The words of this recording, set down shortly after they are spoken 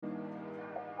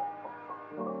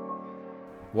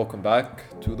Welcome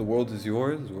back to The World Is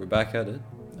Yours. We're back at it.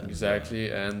 And, Exactly,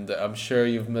 and I'm sure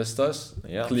you've missed us.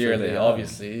 Yeah, I'm sure Clearly, they have.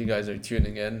 obviously, you guys are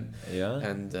tuning in, Yeah,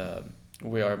 and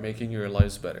we are making your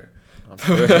lives better. I'm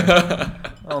sure.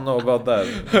 I don't know about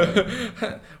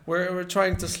that. We're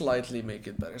trying to slightly make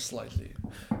it better, slightly.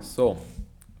 So,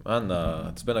 man,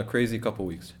 it's been a crazy couple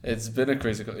weeks. It's been a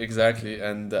exactly,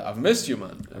 and I've missed you,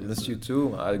 man. I missed you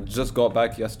too. I just got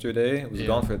back yesterday. I was Yeah.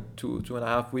 gone for two and a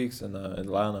half weeks in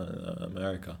Atlanta, in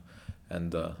America,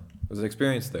 and it was an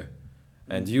experience there.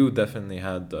 And you definitely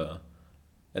had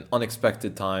an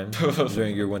unexpected time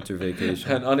during your winter vacation.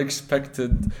 An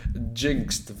unexpected,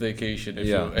 jinxed vacation,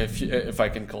 Yeah. if I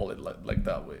can call it like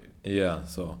that way. Yeah,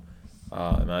 so,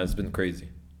 man, it's been crazy.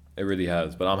 It really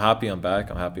has. But I'm happy I'm back.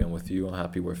 I'm happy I'm with you. I'm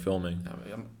happy we're filming. I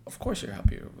mean, of course, you're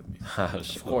happier with me.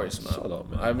 Of course, man. Shut up,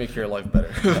 man. I make your life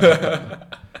better.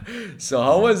 So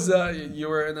how was you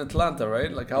were in Atlanta,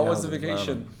 right? Like how Yeah, was the I was in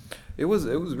Atlanta. vacation? It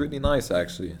was really nice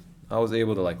actually. I was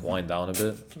able to like wind down a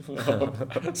bit.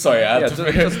 Sorry, I had Yeah,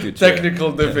 to just good cheer.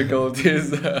 technical difficulties.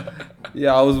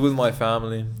 Yeah, I was with my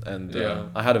family and Yeah.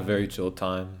 I had a very chill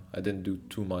time. I didn't do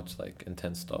too much like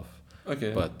intense stuff.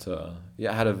 Okay. But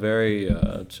yeah, I had a very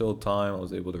chill time. I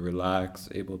was able to relax,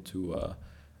 able to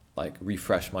like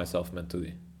refresh myself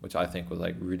mentally, which I think was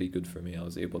like really good for me. I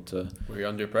was able to Were you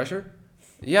under pressure?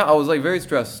 yeah, I was like very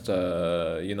stressed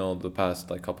the past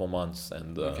like couple months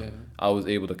and Okay. I was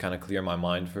able to kind of clear my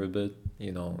mind for a bit,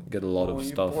 get a lot Oh, of you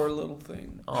stuff. poor little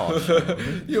thing. Oh,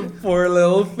 You poor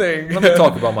little thing. let me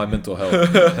talk about my mental health.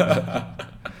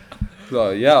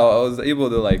 So yeah, I was able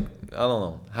to like I don't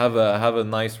know have a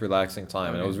nice relaxing time,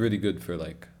 and it Okay. was really good for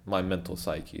like my mental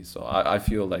psyche. So I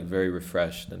feel like very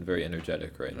refreshed and very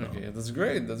energetic right now. Okay, that's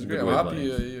great. That's Good great. I'm happy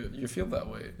wavelength. you feel that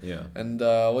way. Yeah. And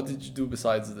what did you do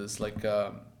besides this? Like,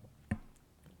 have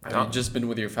Uh, you just been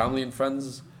with your family and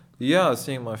friends? Yeah,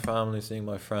 seeing my family, seeing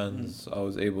my friends, Mm. I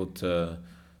was able to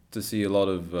see a lot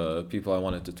of people I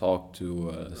wanted to talk to,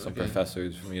 some Okay.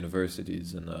 professors from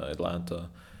universities in Atlanta.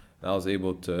 And I was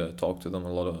able to talk to them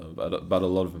a lot about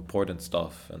a lot of important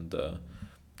stuff and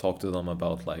talk to them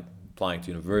about like applying to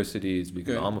universities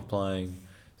because Okay. I'm applying,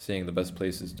 seeing the best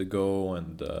places to go,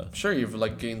 and I'm sure you've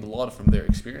like gained a lot from their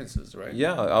experiences, right?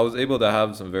 yeah, I was able to have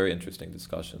some very interesting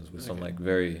discussions with some Okay. like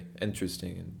very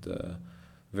interesting and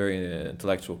very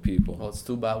intellectual people. Well, it's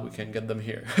too bad we can't get them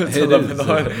here. It To is.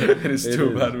 Lebanon. It is It too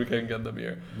is. bad we can't get them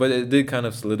here. But it did kind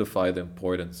of solidify the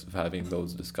importance of having those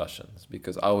discussions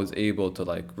because I was able to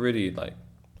like really like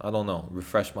I don't know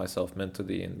refresh myself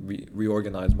mentally and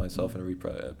reorganize myself and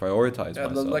prioritize Yeah,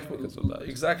 myself like because of that.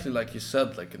 exactly like you said,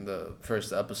 like in the first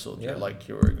episode, Yeah. you're like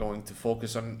you were going to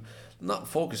focus on not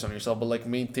focus on yourself, but like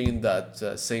maintain that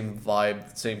same vibe,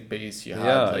 same pace you had,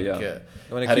 Yeah, like yeah.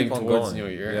 I want to heading keep on towards going. New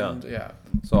Year. Yeah. And yeah,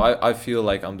 So I feel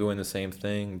like I'm doing the same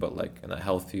thing, but like in a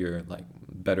healthier, like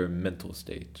better mental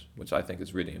state, which I think is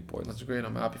really important. that's great.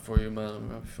 I'm happy for you, man. I'm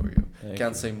happy for you. Thank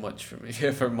Can't you. say much for me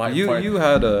for my You part. you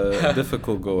had a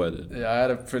difficult go at it. Yeah, I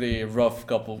had a pretty rough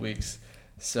couple weeks.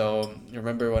 So you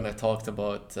remember when I talked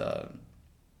about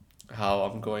how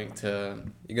I'm going to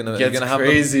You're Gets gonna have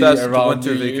crazy the best around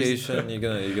winter New Year's. vacation.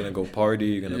 You're gonna go party.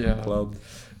 You're gonna Yeah. club.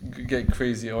 get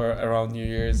crazy or around New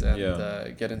Year's and Yeah.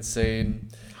 get insane.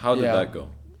 How did Yeah. that go?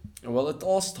 Well, it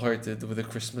all started with a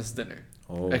Christmas dinner,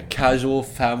 Oh, a casual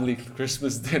family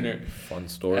Christmas dinner, fun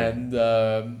story. and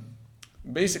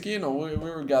basically, we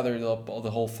were gathered up, all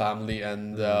the whole family,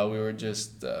 and we were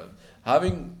just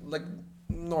having like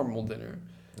normal dinner.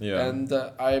 Yeah. And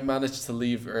I managed to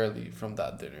leave early from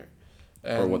that dinner.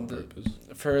 For what And, purpose?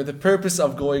 For the purpose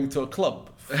of going to a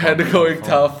club Fun, and going to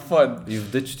fun. have fun.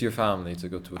 You've ditched your family to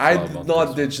go to a I club did on not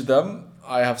Christmas. ditch them.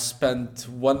 I have spent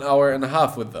 1 hour and a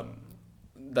half with them.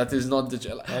 That is not ditch.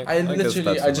 I I guess literally,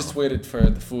 that's I just enough. waited for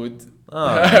the food.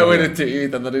 Ah, I waited to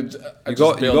eat, and then I You just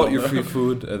got bailed on your them. free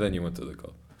food and then you went to the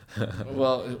club.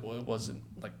 Well, it wasn't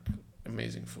like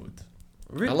amazing food.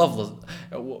 I Really? love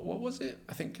what was it?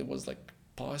 I think it was like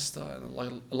pasta and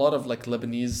like a lot of like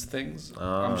Lebanese things.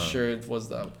 I'm Ah. sure it was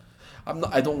that.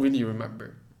 I don't really remember.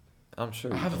 I'm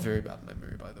sure. I you have a don't. very bad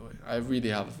memory, by the way. I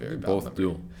really have a very We bad both memory. do.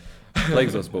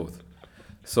 Plagues us both.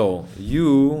 So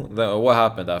what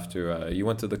happened after you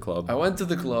went to the club? I went to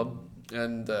the club,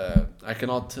 and I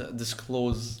cannot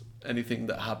disclose anything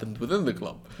that happened within the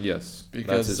club Yes,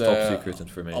 because that's his top secret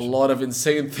information. a lot of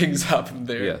insane things happened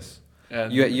there. Yes, And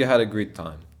you had a great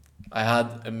time. I had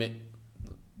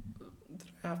did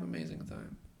I have amazing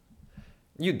time?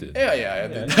 You did. Yeah, I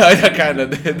did. Yeah. I kind of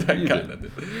did. I You kind of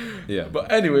did. Yeah. But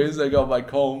anyways, I got back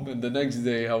home, and the next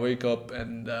day I wake up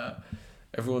and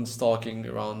everyone's talking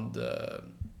around the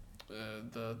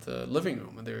living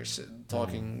room, and they're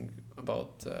talking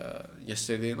about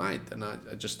yesterday night, and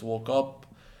I just woke up.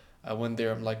 I went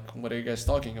there. I'm like, what are you guys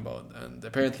talking about? And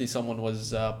apparently, someone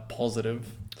was positive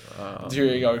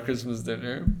during our Christmas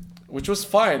dinner, which was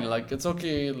fine. Like, it's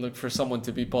okay, look, for someone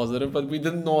to be positive, but we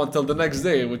didn't know until the next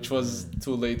day, which was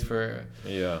too late for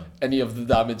any of the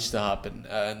damage to happen.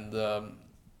 And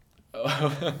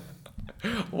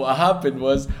what happened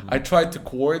was I tried to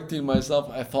quarantine myself.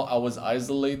 I thought I was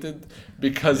isolated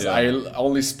because I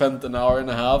only spent an hour and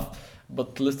a half,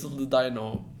 but little did I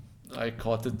know, I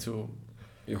caught it too.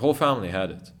 Your whole family had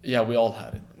it. Yeah, we all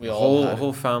had it. We all whole had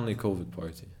whole family COVID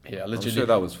party. Yeah, literally. I'm sure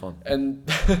that was fun. And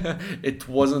it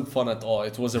wasn't fun at all.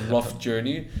 It was a rough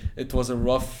journey. It was a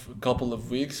rough couple of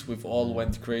weeks. We've all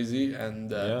went crazy,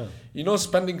 and you know,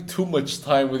 spending too much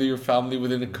time with your family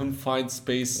within a confined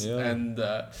space and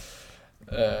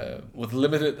with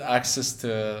limited access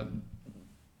to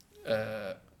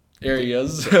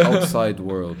areas, the outside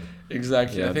world.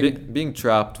 Exactly. Yeah, I think being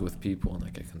trapped with people in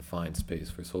like a confined space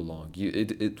for so long,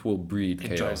 it will breed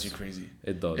chaos. it drives you crazy.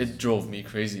 It does. It drove me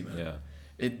crazy, man. Yeah.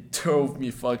 It drove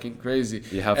me fucking crazy.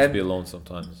 You have to be alone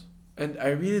sometimes. And I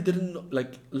really didn't,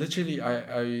 like, literally,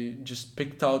 I just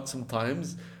picked out some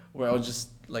times where I was just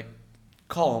like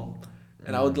calm,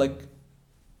 and I would like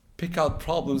pick out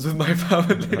problems with my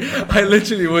family. I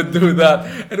literally would do that,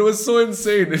 and it was so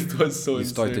insane. It was so insane. You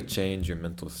start to change your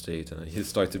mental state, and you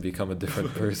start to become a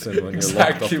different person when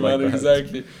exactly, you're locked up like that.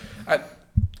 Exactly. And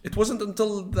it wasn't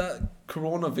until that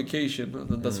Corona vacation,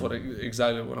 and that's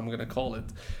exactly what I'm gonna call it,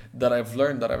 that I've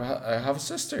learned that I have a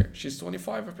sister. She's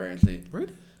 25 apparently.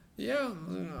 Really? Yeah,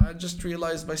 I just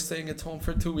realized by staying at home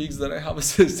for 2 weeks that I have a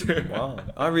sister. Wow.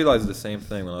 I realized the same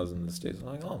thing when I was in the States. I'm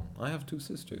like, oh, I have two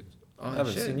sisters. I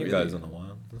haven't seen you guys in a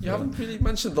while. You haven't really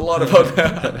mentioned a lot about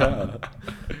that.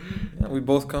 Yeah, we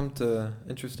both come to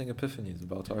interesting epiphanies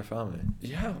about our family.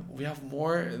 Yeah, we have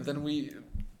more than we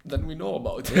know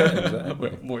about. Yeah,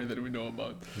 exactly. More than we know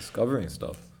about. Discovering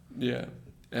stuff. Yeah,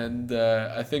 and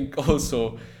I think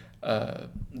also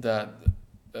that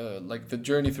like the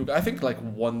journey through. I think like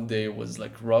one day was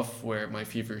like rough where my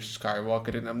fever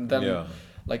skyrocketed, and then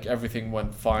like everything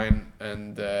went fine,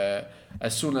 and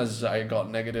as soon as I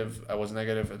got negative, I was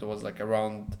negative. It was like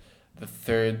around the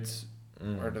 3rd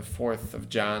or the 4th of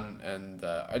Jan, and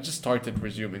I just started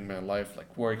resuming my life,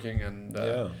 like working and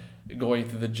going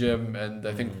to the gym. And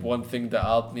I think one thing that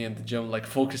helped me in the gym, like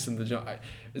focus in the gym,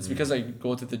 it's because I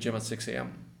go to the gym at 6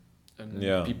 a.m.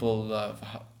 and people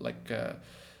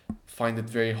find it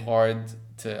very hard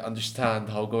to understand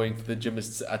how going to the gym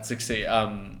is at 6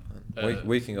 a.m.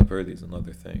 Waking up early is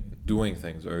another thing. Doing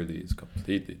things early is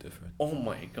completely different. Oh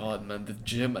my god, man! The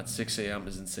gym at 6 a.m.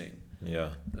 is insane.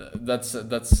 Yeah. That's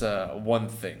one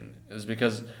thing. Is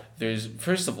because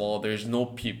first of all, there's no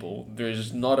people.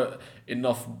 There's not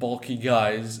enough bulky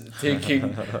guys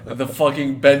taking the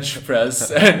fucking bench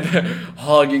press and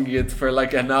hogging it for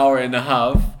like an hour and a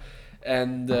half,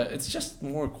 and it's just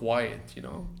more quiet, you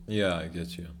know. Yeah, I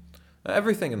get you.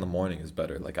 Everything in the morning is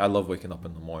better. Like, I love waking up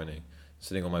in the morning,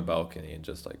 sitting on my balcony and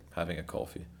just like having a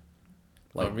coffee.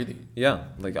 Like, oh really? Yeah,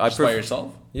 like just by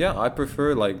yourself? Yeah, I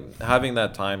prefer like having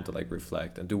that time to like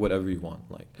reflect and do whatever you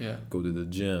want. Like, go to the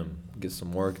gym, get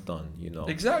some work done. You know,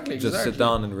 exactly. Just sit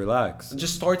down and relax. And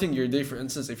just starting your day, for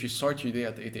instance, if you start your day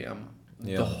at 8 a.m.,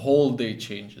 the whole day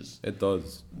changes. It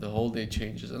does. The whole day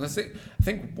changes, and I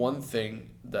think one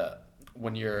thing that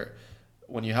when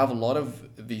you have a lot of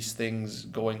these things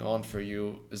going on for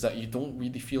you is that you don't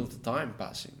really feel the time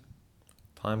passing.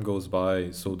 Time goes by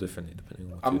so differently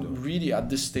depending on what you do. I'm really at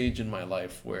this stage in my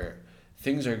life where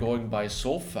things are going by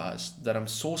so fast that I'm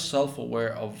so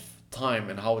self-aware of time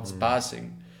and how it's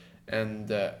passing,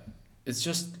 and it's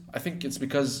just, I think it's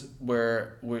because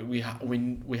we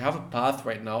have a path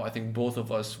right now. I think both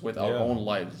of us with our own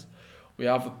lives. We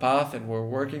have a path and we're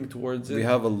working towards it. We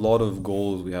have a lot of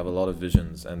goals. We have a lot of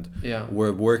visions, and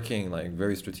we're working like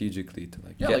very strategically to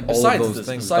like get all of those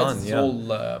things done. This whole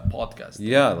podcast.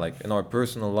 Yeah, like in our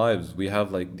personal lives, we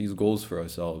have like these goals for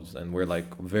ourselves, and we're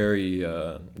like very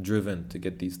driven to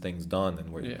get these things done,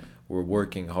 and we're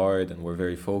working hard and we're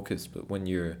very focused. But when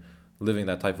you're living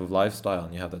that type of lifestyle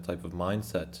and you have that type of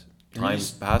mindset, time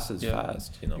passes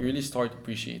fast. You know, you really start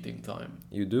appreciating time.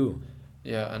 You do.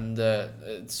 Yeah, and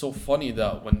it's so funny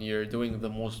that when you're doing the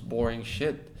most boring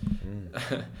shit,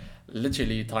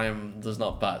 literally time does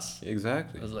not pass.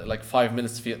 Exactly. It's like 5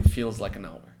 minutes feels like an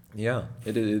hour. Yeah,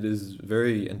 it is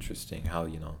very interesting how,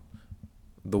 you know,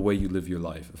 the way you live your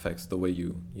life affects the way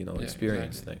you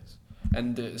experience things.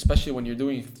 And especially when you're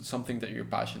doing something that you're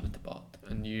passionate about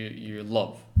and you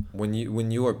love. When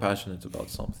you are passionate about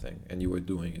something and you are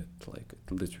doing it, like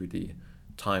literally,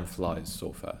 time flies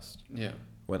so fast. Yeah.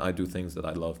 when I do things that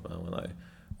I love, man.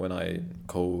 When I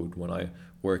code, when I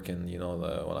work in,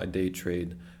 when I day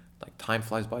trade, like time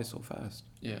flies by so fast.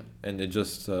 Yeah. And it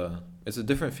just it's a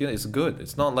different feeling. It's good.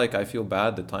 It's not like I feel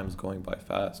bad that time's going by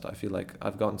fast. I feel like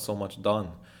I've gotten so much done,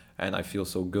 and I feel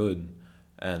so good,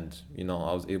 and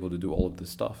I was able to do all of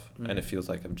this stuff, and it feels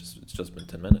like it's just been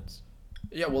 10 minutes.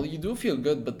 Yeah, well, you do feel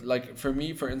good, but like for me,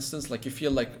 for instance, like you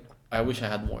feel like I wish I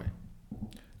had more.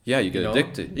 Yeah, you get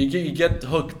addicted. You get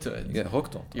hooked to it. You get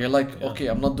hooked on. You're like, okay,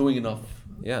 I'm not doing enough.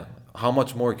 Yeah. How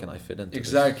much more can I fit into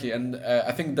Exactly, this? and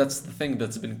I think that's the thing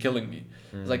that's been killing me.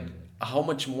 It's like, how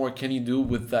much more can you do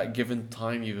with that given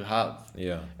time you have?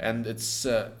 Yeah. And it's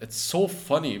so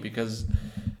funny because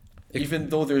even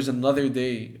though there's another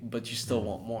day, but you still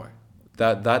want more.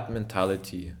 That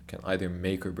mentality can either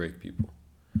make or break people,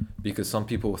 because some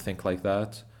people will think like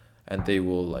that, and they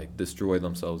will like destroy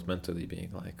themselves mentally,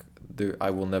 being like, I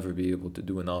will never be able to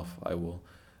do enough.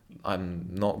 I'm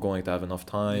not going to have enough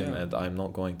time, and I'm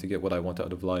not going to get what I want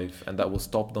out of life, and that will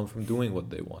stop them from doing what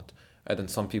they want. And then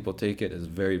some people take it as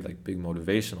very like big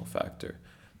motivational factor,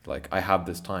 like, I have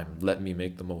this time, let me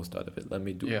make the most out of it, let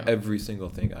me do every single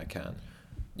thing I can.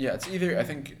 Yeah, it's either, I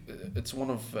think it's one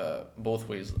of both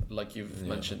ways, like you've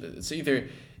mentioned it. It's either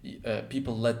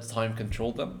people let time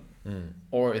control them,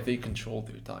 or they control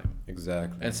their time.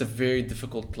 Exactly. And it's a very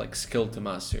difficult like skill to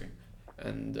master.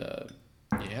 And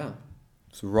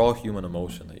it's raw human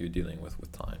emotion that you're dealing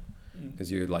with time,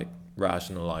 because you're like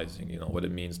rationalizing, what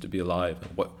it means to be alive,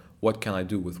 and what can I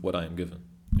do with what I am given.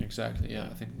 Exactly. Yeah,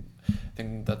 I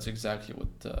think that's exactly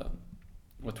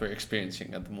what we're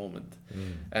experiencing at the moment.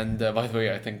 And by the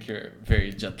way, I think you're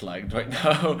very jet lagged right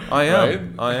now. I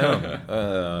am. Right?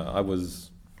 I am.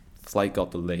 Flight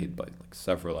got delayed by like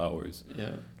several hours.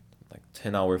 Yeah. Like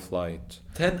 10-hour flight.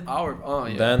 10 hours. Oh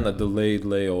yeah. Then a delayed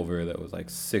layover that was like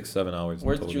 6-7 hours.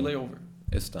 Where did you lay over?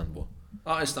 Istanbul.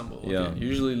 Istanbul. Okay. Yeah. You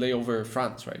usually lay over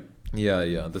France, right?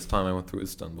 Yeah. This time I went through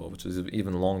Istanbul, which is an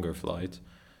even longer flight.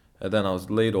 And then I was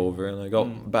laid over, and I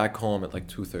got back home at like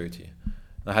 2:30.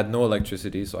 I had no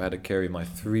electricity, so I had to carry my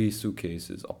 3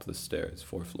 suitcases up the stairs,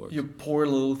 4 floors. You poor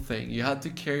little thing. You had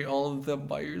to carry all of them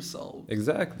by yourself.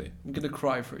 Exactly. I'm gonna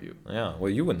cry for you. Yeah,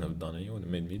 well, you wouldn't have done it. You would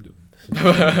have made me do it.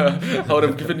 I would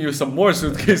have given you some more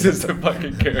suitcases to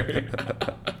fucking carry.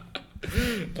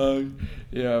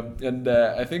 Yeah, and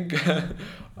I think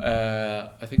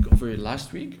over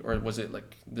last week, or was it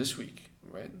like this week,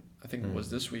 right? I think it was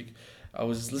this week. I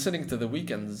was listening to The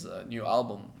Weeknd's new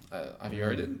album. Have you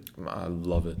heard it? I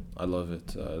love it.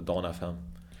 Dawn FM.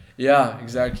 Yeah,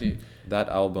 exactly. That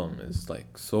album is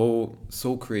like so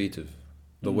creative.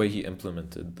 The way he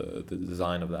implemented the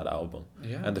design of that album.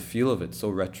 Yeah. And the feel of it, so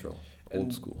retro,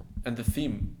 old school. And the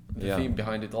theme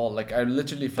behind it all. Like, I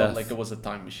literally felt like it was a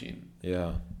time machine.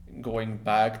 Yeah. Going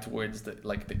back towards the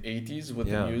 80s with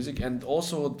the music, and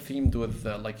also themed with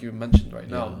like you mentioned right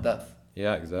now, death.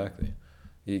 Yeah, exactly.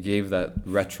 He gave that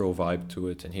retro vibe to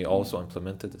it, and he also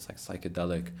implemented this like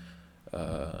psychedelic,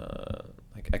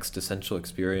 like existential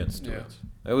experience to it.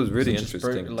 It was really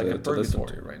interesting. Like a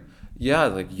purgatory, right? Yeah,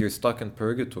 like you're stuck in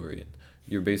purgatory.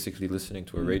 You're basically listening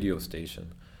to a radio station,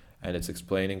 and it's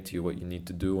explaining to you what you need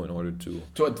to do in order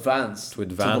to advance to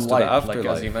the light, afterlife.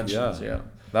 Like as you mentioned,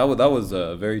 That was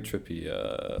a very trippy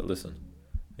listen.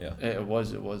 Yeah, it was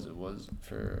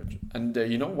for, and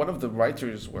one of the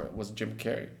writers was Jim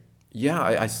Carrey. Yeah,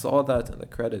 I saw that in the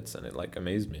credits, and it like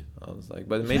amazed me. I was like,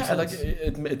 but it made sense. Like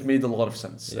it made a lot of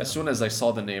sense. As soon as I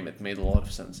saw the name, it made a lot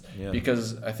of sense. Yeah.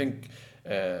 Because I think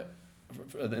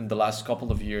in the last couple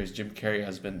of years, Jim Carrey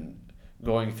has been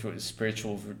going through a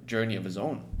spiritual journey of his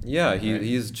own. Yeah,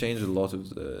 he's changed a lot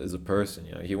as a person.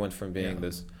 He went from being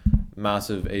this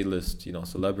massive A-list,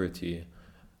 celebrity,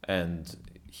 and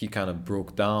he kind of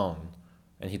broke down,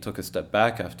 and he took a step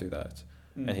back after that,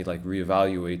 and he like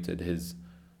reevaluated his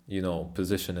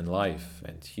position in life,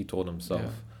 and he told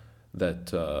himself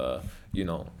that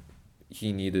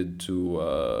he needed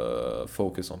to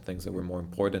focus on things that were more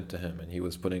important to him, and he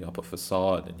was putting up a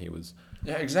facade, and he was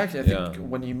exactly. I think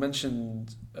when he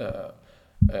mentioned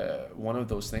one of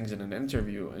those things in an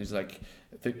interview, he's like,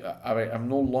 I'm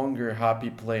no longer happy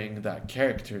playing that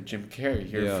character Jim Carrey.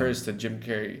 He refers to Jim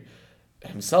Carrey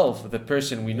himself, the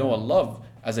person we know and love,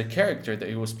 as a character that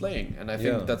he was playing. And I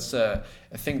think that's a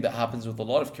thing that happens with a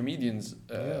lot of comedians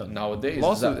nowadays.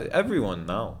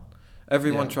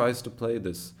 Everyone tries to play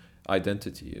this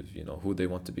identity of who they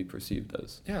want to be perceived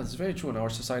as. Yeah, it's very true in our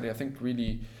society. I think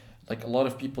really, like, a lot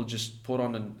of people just put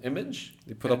on an image.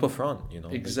 They put up a front,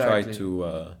 Exactly.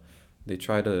 They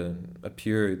try to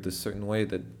appear this certain way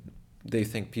that they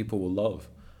think people will love,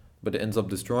 but it ends up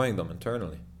destroying them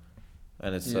internally.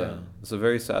 and Yeah. it's a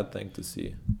very sad thing to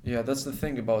see. Yeah, that's the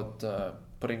thing about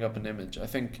putting up an image. I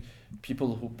think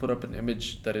people who put up an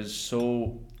image that is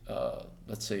so,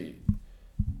 let's say,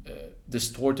 uh,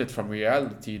 distorted from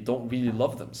reality don't really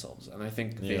love themselves. And I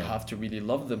think they Yeah. have to really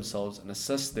love themselves and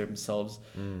assess themselves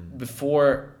Mm. before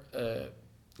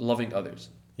loving others.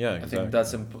 Yeah, I think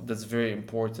exactly. that's very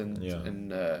important Yeah. in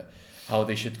how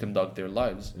they should conduct their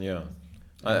lives. Yeah.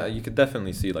 Yeah, You could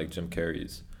definitely see like Jim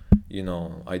Carrey's,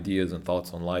 ideas and thoughts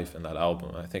on life in that album.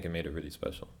 I think it made it really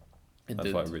special. it That's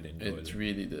did. why I really enjoyed It it.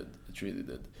 really did. It really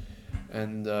did.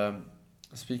 And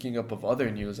speaking up of other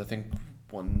news, I think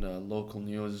one local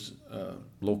news.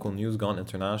 Local news gone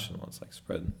international. It's like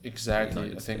spread. Exactly.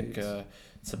 United I think States.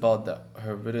 it's about the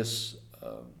horrendous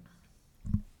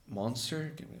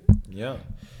monster, Yeah.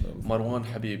 Marwan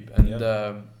Habib. And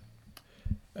Yeah.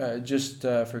 just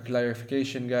for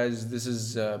clarification, guys, this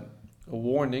is a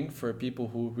warning for people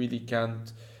who really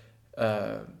can't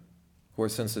Who are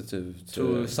sensitive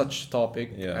to such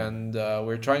topic. Yeah. And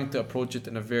we're trying to approach it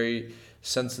in a very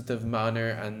sensitive manner,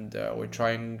 and we're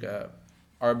trying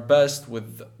our best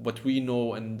with what we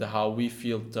know and how we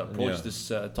feel to approach Yeah. this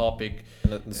topic.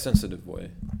 in a sensitive way.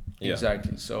 Yeah.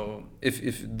 Exactly. So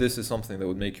If this is something that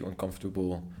would make you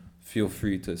uncomfortable, feel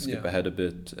free to skip Yeah. ahead a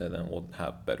bit, and then we'll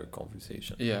have better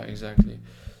conversation. yeah, exactly.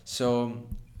 So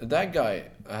that guy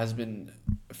has been.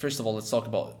 First of all, let's talk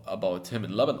about him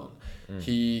in Lebanon. Mm.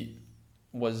 He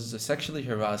was sexually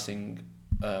harassing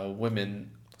women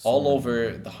So- all over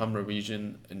the Hamra region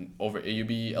and over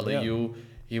AUB, LAU.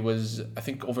 He was, I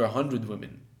think, over 100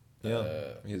 women. Yeah.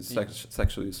 He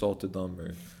sexually assaulted them or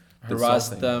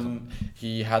Harassed something. them.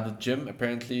 He had a gym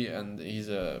apparently, and he's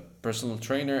a personal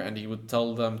trainer, and he would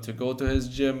tell them to go to his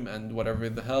gym and whatever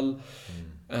the hell.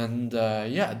 And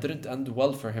yeah, it didn't end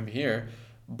well for him here,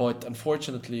 but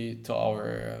unfortunately, to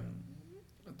our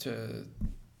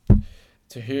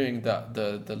to hearing that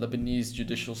the Lebanese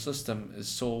judicial system is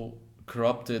so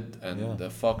corrupted and Yeah.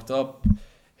 fucked up,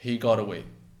 he got away.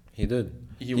 He did.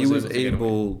 He was to get away.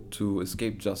 able to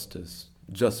escape justice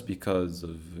just because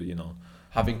of,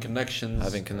 Having connections,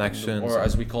 connections or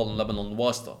as we call in Lebanon,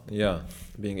 wasta.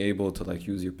 being able to like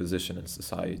use your position in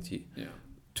society Yeah.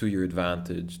 to your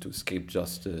advantage, to escape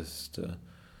justice.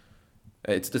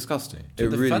 It's disgusting. To it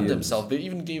defend really is. himself. They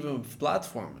even gave him a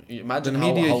platform. Imagine The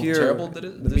how media here, terrible the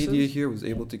this media is. here was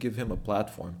able to give him a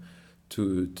platform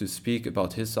to speak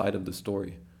about his side of the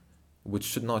story, which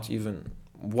should not even.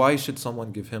 Why should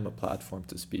someone give him a platform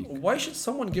to speak? Why should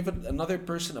someone give another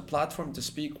person a platform to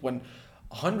speak when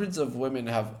hundreds of women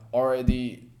have already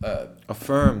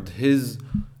Affirmed his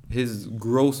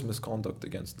gross misconduct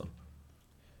against them.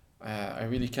 I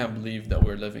really can't believe that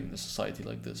we're living in a society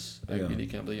like this. I Yeah. really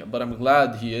can't believe it. But I'm glad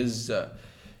he is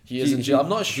in jail. I'm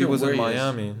not sure He was where in he is.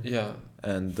 Miami, Yeah.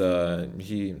 and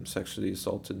he sexually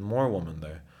assaulted more women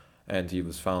there, and he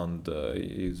was found.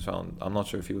 I'm not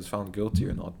sure if he was found guilty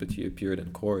or not, but he appeared in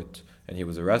court and he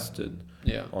was arrested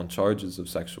Yeah. on charges of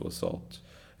sexual assault.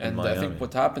 in And I Miami. think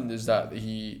what happened is that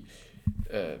he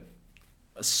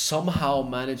somehow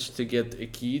managed to get a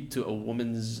key to a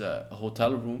woman's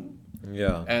hotel room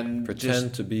and pretend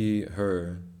just to be her.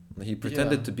 He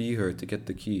pretended Yeah. to be her to get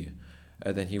the key,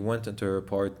 and then he went into her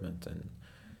apartment and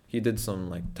he did some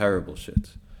like terrible shit.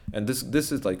 And this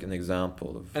is like an example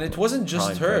of. and it wasn't just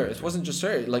prime her. predator. It wasn't just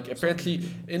her. Like apparently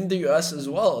in the US as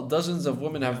well, dozens of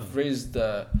women have raised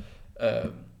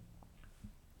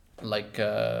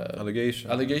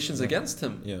allegations Yeah. against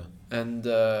him. Yeah, And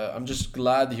I'm just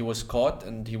glad he was caught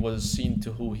and he was seen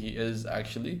to who he is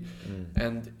actually.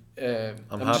 And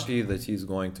I'm just- happy that he's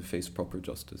going to face proper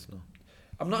justice now.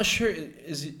 I'm not sure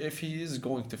if he is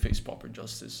going to face proper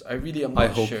justice. I really am I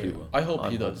not hope sure. he will. I hope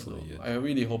he I'm does. hopeful he Though. is. I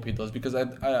really hope he does because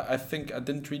I think I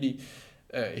didn't really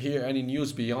hear any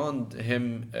news beyond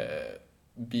him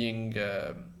being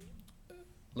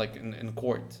like in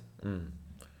court.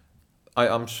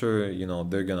 I'm sure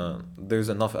there's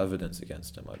enough evidence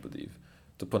against him, I believe,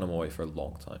 to put him away for a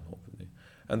long time, hopefully.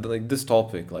 And like this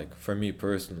topic, like for me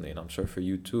personally, and I'm sure for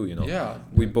you too, Yeah.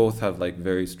 we both have like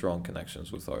very strong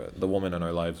connections with the women in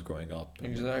our lives growing up. And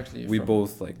Exactly. we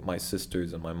both, like my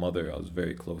sisters and my mother, I was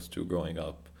very close to growing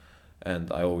up,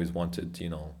 and I always wanted to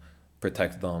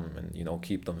protect them and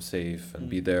keep them safe and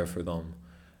be there for them.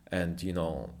 And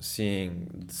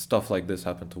seeing stuff like this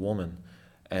happen to women,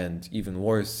 and even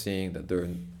worse, seeing that their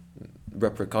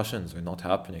repercussions are not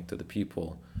happening to the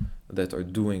people that are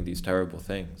doing these terrible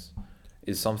things,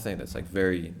 is something that's like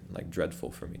very like dreadful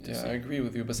for me to see. I agree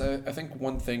with you, but I think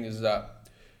one thing is that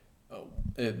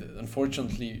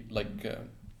unfortunately, like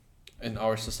in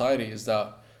our society, is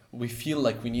that we feel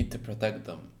like we need to protect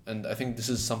them. And I think this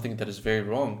is something that is very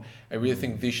wrong. I really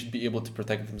think they should be able to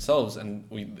protect themselves, and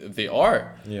they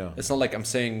are. Yeah. It's not like I'm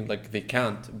saying like they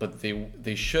can't, but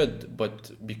they should.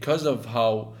 But because of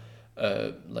how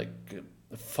like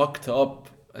fucked up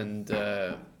and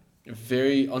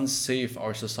very unsafe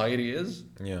our society is,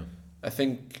 Yeah. I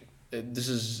think this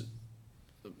is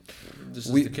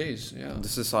the case. Yeah. The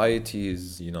society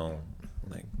is,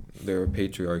 like there are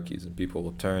patriarchies, and people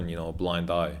will turn, a blind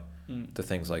eye to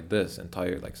things like this.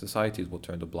 Entire like societies will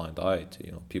turn a blind eye to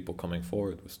people coming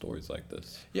forward with stories like this.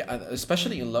 Yeah, and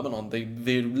especially in Lebanon,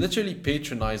 they literally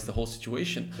patronize the whole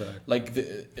situation. Exactly. Like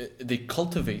they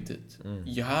cultivate it.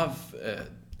 You have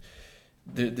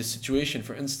the situation,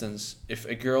 for instance, if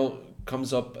a girl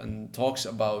comes up and talks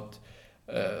about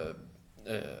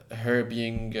her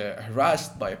being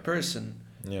harassed by a person,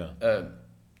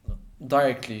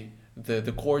 directly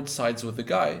the court sides with the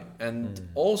guy, and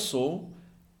also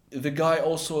the guy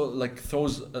also like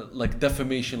throws like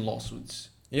defamation lawsuits.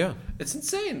 Yeah. It's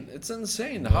insane. It's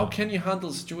insane. Yeah. How can you handle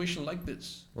a situation like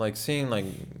this? Like seeing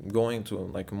going to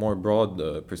like a more broad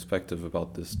perspective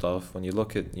about this stuff, when you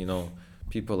look at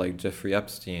people like Jeffrey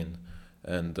Epstein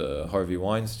and Harvey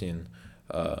Weinstein,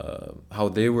 how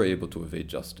they were able to evade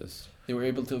justice. They were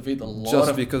able to evade a lot just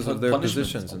of because of their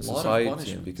positions in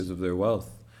society and because of their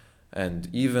wealth. And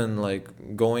even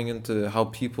like going into how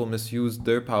people misused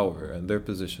their power and their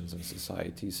positions in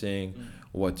society, seeing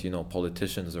what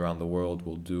politicians around the world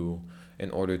will do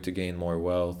in order to gain more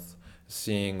wealth,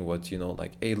 seeing what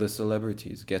like A-list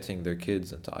celebrities getting their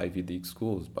kids into Ivy League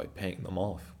schools by paying them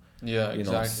off. Yeah,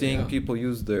 exactly. Seeing people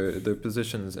use their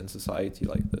positions in society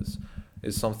like this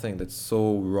is something that's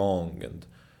so wrong, and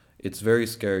it's very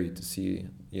scary to see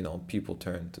people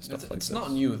turn to stuff like this. It's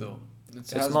not new though.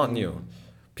 It's not new.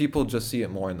 People just see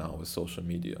it more now with social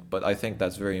media, but I think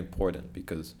that's very important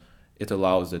because it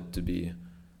allows it to be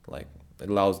it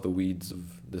allows the weeds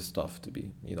of this stuff to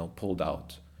be pulled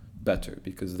out better,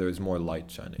 because there's more light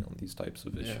shining on these types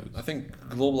of issues. I think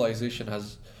globalization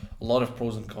has a lot of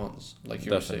pros and cons, like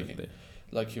you were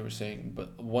saying. But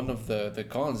one of the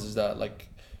cons is that, like,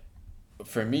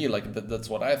 for me, like that's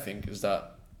what I think, is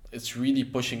that it's really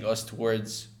pushing us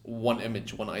towards one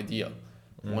image, one idea,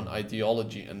 one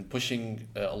ideology, and pushing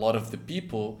a lot of the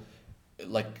people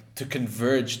like to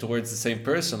converge towards the same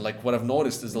person. Like what I've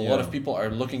noticed is a lot of people are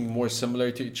looking more similar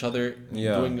to each other,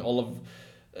 doing all of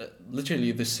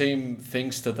literally the same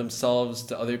things to themselves,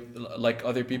 to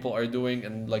other people are doing,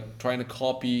 and like trying to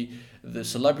copy the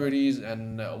celebrities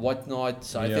and whatnot.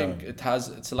 So I think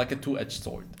it's like a two-edged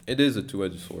sword. It is a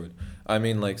two-edged sword. I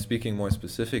mean, like, speaking more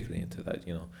specifically into that,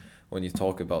 when you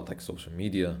talk about like social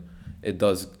media, it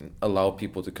does allow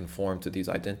people to conform to these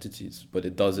identities, but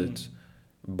it does it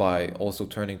by also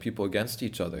turning people against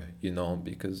each other,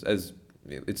 because as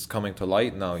it's coming to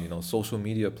light now, social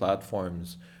media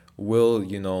platforms will,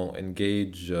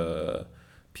 engage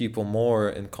people more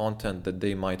in content that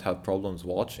they might have problems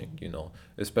watching,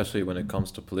 especially when it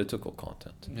comes to political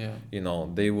content.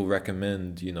 They will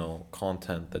recommend,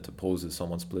 content that opposes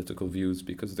someone's political views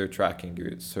because they're tracking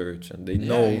your search, and they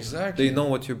know they know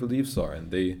what your beliefs are, and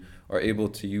they are able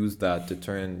to use that to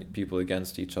turn people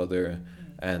against each other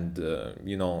and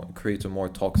create a more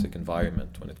toxic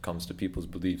environment when it comes to people's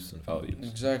beliefs and values.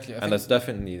 Exactly. And that's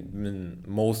definitely been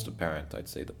most apparent, I'd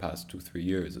say, the past 2-3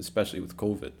 years, especially with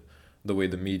COVID, the way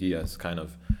the media has kind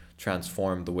of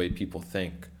transformed the way people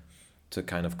think to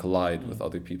kind of collide with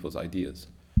other people's ideas.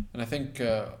 And I think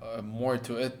more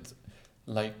to it,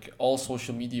 like all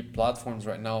social media platforms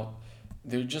right now,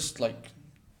 they're just like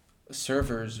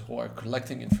servers who are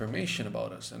collecting information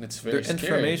about us, and it's very scary.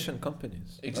 They're information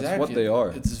companies. Exactly. That's what they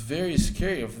are. It's very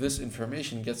scary if this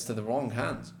information gets to the wrong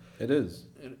hands. It is.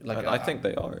 Like, and I think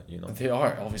they are, They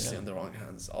are obviously in the wrong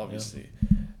hands, obviously.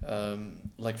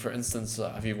 Like for instance,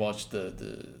 have you watched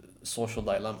the Social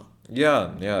Dilemma?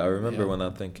 Yeah, I remember when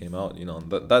that thing came out,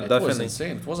 that it definitely was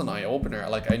insane. It was an eye-opener.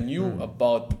 Like I knew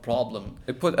about the problem.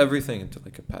 It put everything into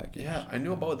like a package. Yeah, I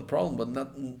knew about the problem, but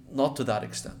not to that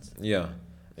extent. Yeah.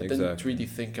 I didn't really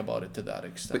think about it to that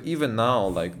extent. But even now,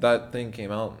 like that thing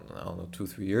came out, I don't know,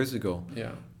 2-3 years ago.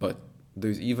 Yeah. But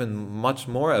there's even much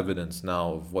more evidence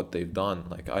now of what they've done.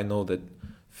 Like I know that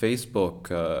Facebook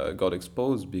got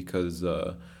exposed because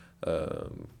not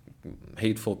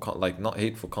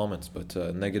hateful comments, but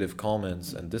negative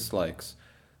comments and dislikes,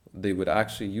 they would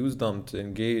actually use them to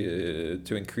engage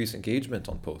to increase engagement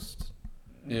on posts.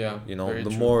 Yeah,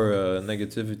 the more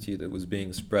negativity that was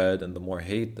being spread and the more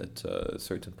hate that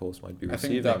certain posts might be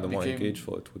receiving, the more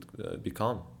engageful it would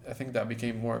become. I think that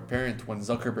became more apparent when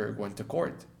Zuckerberg went to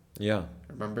court.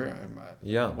 Remember?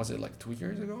 Yeah. Was it like 2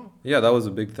 years ago? Yeah, that was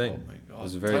a big Oh thing. my It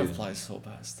was God. very. Time flies so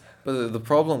fast. But the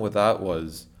problem with that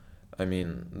was, I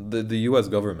mean, the U.S.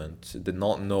 government did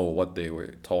not know what they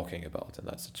were talking about in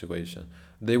that situation.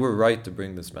 They were right to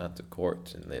bring this man to court,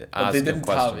 and they But asked they him didn't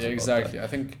have, questions yeah, about exactly. that. I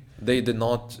think, They did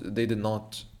not. They did not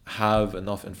have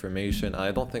enough information.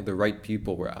 I don't think the right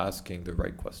people were asking the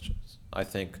right questions. I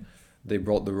think they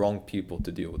brought the wrong people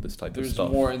to deal with this type of there's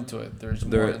stuff. more into it. There's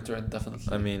There- more into it, definitely.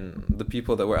 I mean, the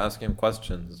people that were asking him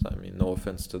questions, I mean, no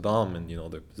offense to them and,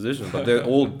 their position, but they're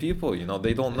old people,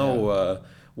 they don't know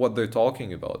what they're talking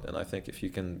about. And I think if you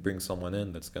can bring someone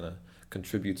in that's going to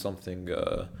contribute something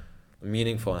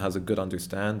meaningful and has a good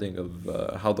understanding of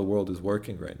how the world is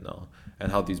working right now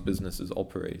and how these businesses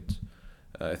operate,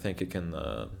 I think it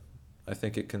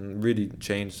can really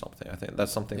change something. I think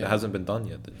that's something that Yeah. hasn't been done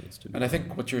yet that needs to be And I done.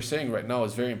 think what you're saying right now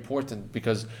is very important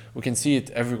because we can see it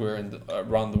everywhere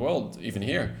around the world, even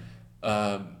here.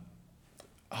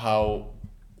 How,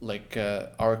 like,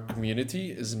 our community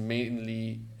is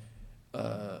mainly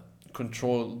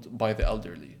controlled by the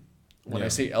elderly. When I Yeah.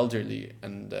 say elderly,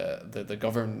 and the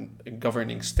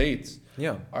governing states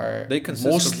Yeah. are They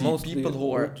consist of mostly people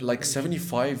who are old like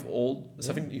people.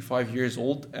 75 years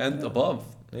old and Yeah. above,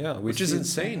 Yeah, we which is see it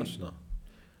so insane. much now.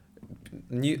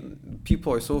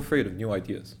 People are so afraid of new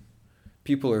ideas.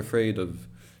 People are afraid of,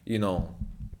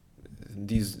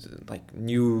 these like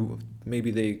new.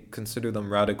 Maybe they consider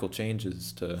them radical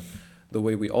changes to the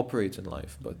way we operate in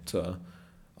life. But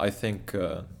I think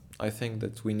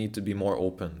that we need to be more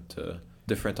open to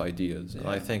different ideas. And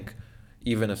I Yeah. think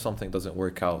even if something doesn't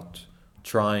work out,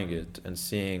 trying it and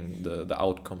seeing the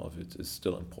outcome of it is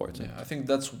still important. Yeah, I think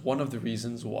that's one of the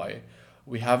reasons why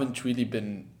we haven't really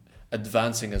been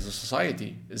advancing as a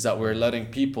society, is that we're letting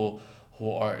people who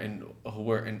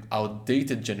were in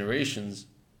outdated generations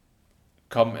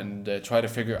come and try to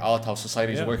figure out how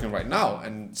society is Yeah. working right now.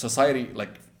 And society,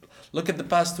 like, look at the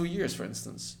past 2 years, for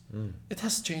instance. Mm. It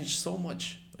has changed so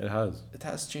much. It has. It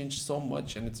has changed so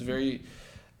much, and it's very,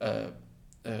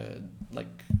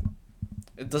 like,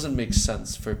 it doesn't make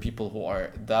sense for people who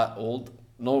are that old.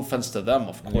 No offense to them,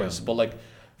 of course, Yeah. but like,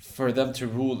 for them to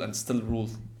rule and still rule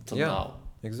till Yeah. now.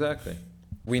 Exactly.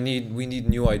 We need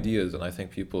new ideas, and I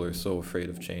think people are so afraid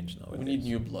of change nowadays. We need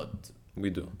new blood. We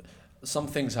do. Some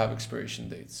things have expiration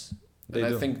dates, They and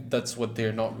do. I think that's what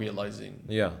they're not realizing,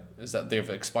 Yeah. is that they've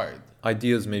expired.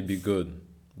 Ideas may be good,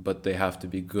 but they have to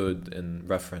be good in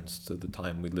reference to the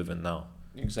time we live in now.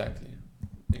 Exactly,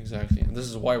 and this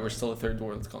is why we're still a third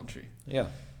world country. Yeah.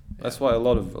 That's why a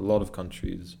lot of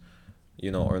countries,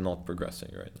 are not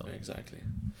progressing right now. Exactly,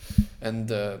 and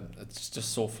it's just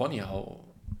so funny how,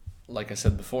 like I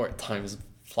said before, time is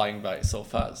flying by so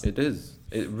fast. It is.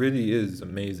 It really is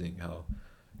amazing how,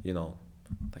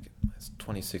 like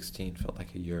 2016 felt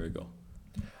like a year ago.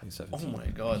 Oh 2017. my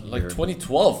god, Year like ago.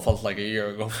 2012 felt like a year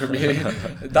ago for me.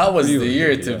 That was the Really,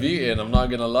 year to yeah. be in, I'm not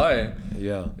gonna lie.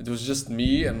 Yeah. It was just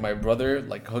me and my brother,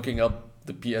 like, hooking up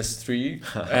the PS3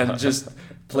 and just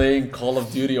playing Call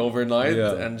of Duty overnight,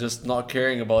 Yeah. and just not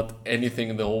caring about anything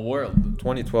in the whole world.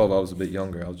 2012, I was a bit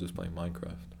younger. I was just playing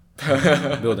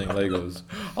Minecraft, building Legos.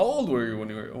 How old were you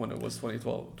when it was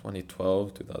 2012?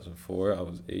 2012, 2004, I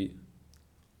was 8.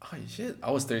 Oh shit,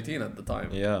 I was 13 at the time.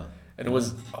 Yeah. And it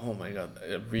was, oh my god,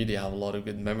 I really have a lot of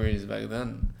good memories back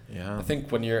then. Yeah. I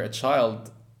think when you're a child,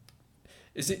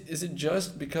 is it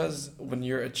just because when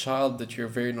you're a child that you're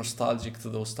very nostalgic to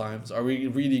those times? Are we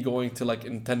really going to, like,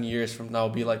 in 10 years from now,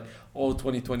 be like, oh,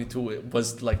 2022, it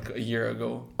was like a year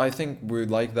ago? I think we're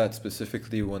like that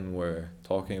specifically when we're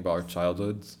talking about our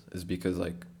childhoods, is because,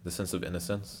 like, the sense of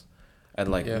innocence, and,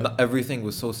 like, Yeah. not everything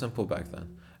was so simple back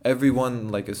then. Everyone,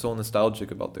 like, is so nostalgic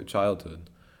about their childhood,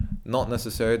 not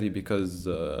necessarily because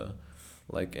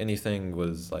like anything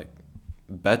was, like,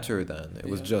 better then. It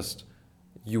was Yeah. just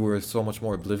you were so much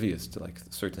more oblivious to, like,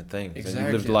 certain things, and you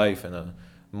lived Exactly. life in a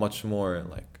much more,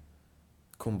 like,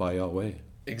 kumbaya way.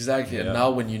 Exactly. And Yeah. now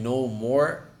when you know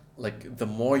more, like, the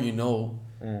more you know,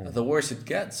 the worse it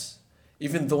gets.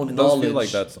 Even though It does knowledge, feel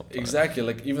like that sometimes. exactly,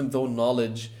 like, even though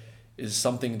knowledge is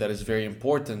something that is very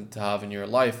important to have in your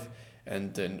life,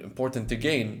 and important to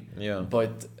gain, Yeah.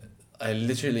 but I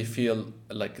literally feel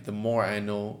like the more I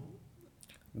know,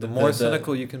 The more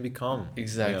cynical you can become.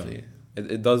 exactly. Yeah.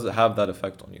 It does have that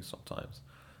effect on you sometimes.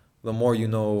 The more you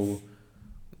know,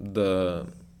 the,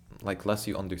 like, less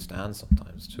you understand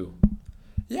sometimes too.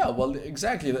 Yeah, well,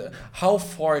 exactly. How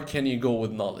far can you go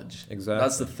with knowledge? Exactly.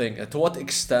 That's the thing. To what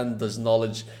extent does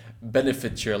knowledge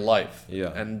benefit your life?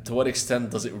 Yeah. And to what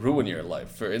extent does it ruin your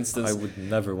life? For I instance, would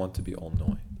never want to be all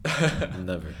knowing.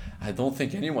 Never. I don't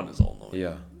think anyone is all knowing.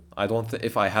 Yeah. I don't think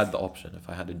if I had the option, if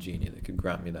I had a genie that could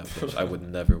grant me that wish, I would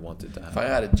never want it to If happen. I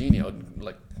had a genie, I would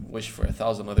like wish for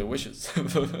 1,000 other wishes.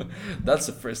 That's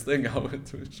the first thing I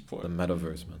would wish for. The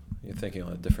metaverse, man. You're thinking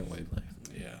on a different wavelength.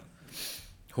 Yeah.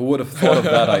 Who would have thought of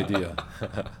that idea?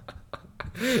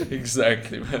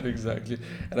 Exactly, man. Exactly.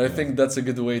 And I think that's a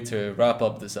good way to wrap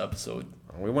up this episode.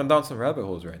 We went down some rabbit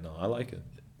holes right now. I like it.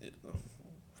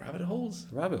 Rabbit holes?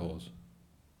 Rabbit holes.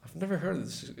 I've never heard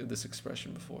of this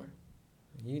expression before.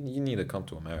 You need to come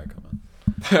to America, man.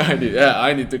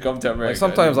 I need to come to America. Like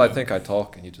sometimes I think I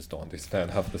talk and you just don't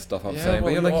understand half the stuff I'm saying.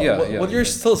 But you're like, Well, you're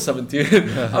still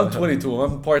 17. I'm 22.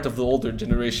 I'm part of the older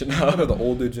generation now. the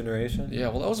older generation. Yeah,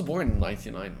 well, I was born in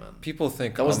 99, man. People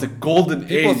think That was the golden age.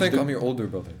 People think I'm your older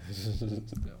brother.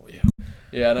 Yeah.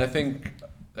 Yeah, and I think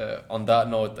on that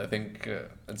note, I think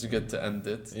it's good to end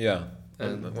it. Yeah.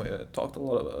 And we talked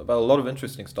about a lot of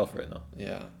interesting stuff right now.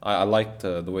 Yeah. I liked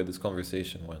the way this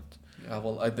conversation went. Yeah,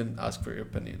 well, I didn't ask for your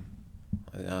opinion.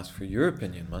 I didn't ask for your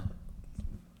opinion, man.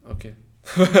 Okay.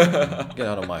 Get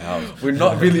out of my house. We're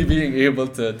not really being able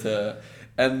to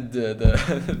end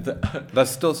the That's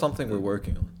still something we're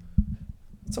working on.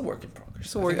 It's a work in progress.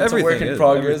 It's a work in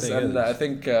progress, everything and is. I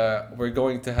think we're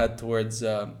going to head towards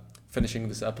finishing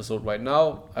this episode right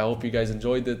now. I hope you guys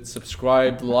enjoyed it.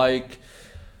 Subscribe, like.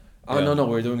 Oh, Yeah. no,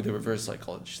 we're doing the reverse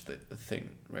psychology thing,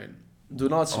 right? Do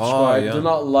not subscribe, yeah. do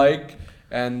not like,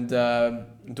 and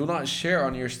do not share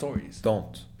on your stories.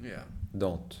 Don't. Yeah,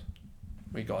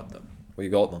 We got them.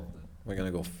 got them. We're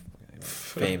gonna go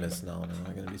famous now. Man.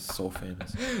 We're gonna be so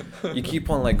famous. You keep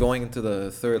on like going into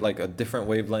the third, like a different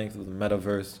wavelength of the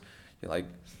metaverse. You're like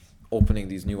opening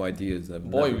these new ideas that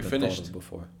Boy, never we been finished. thought of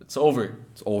before. It's over.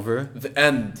 It's over. The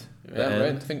end. The end.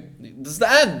 Right? I think this is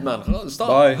the end, man. Stop.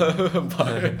 Bye.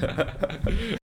 Bye.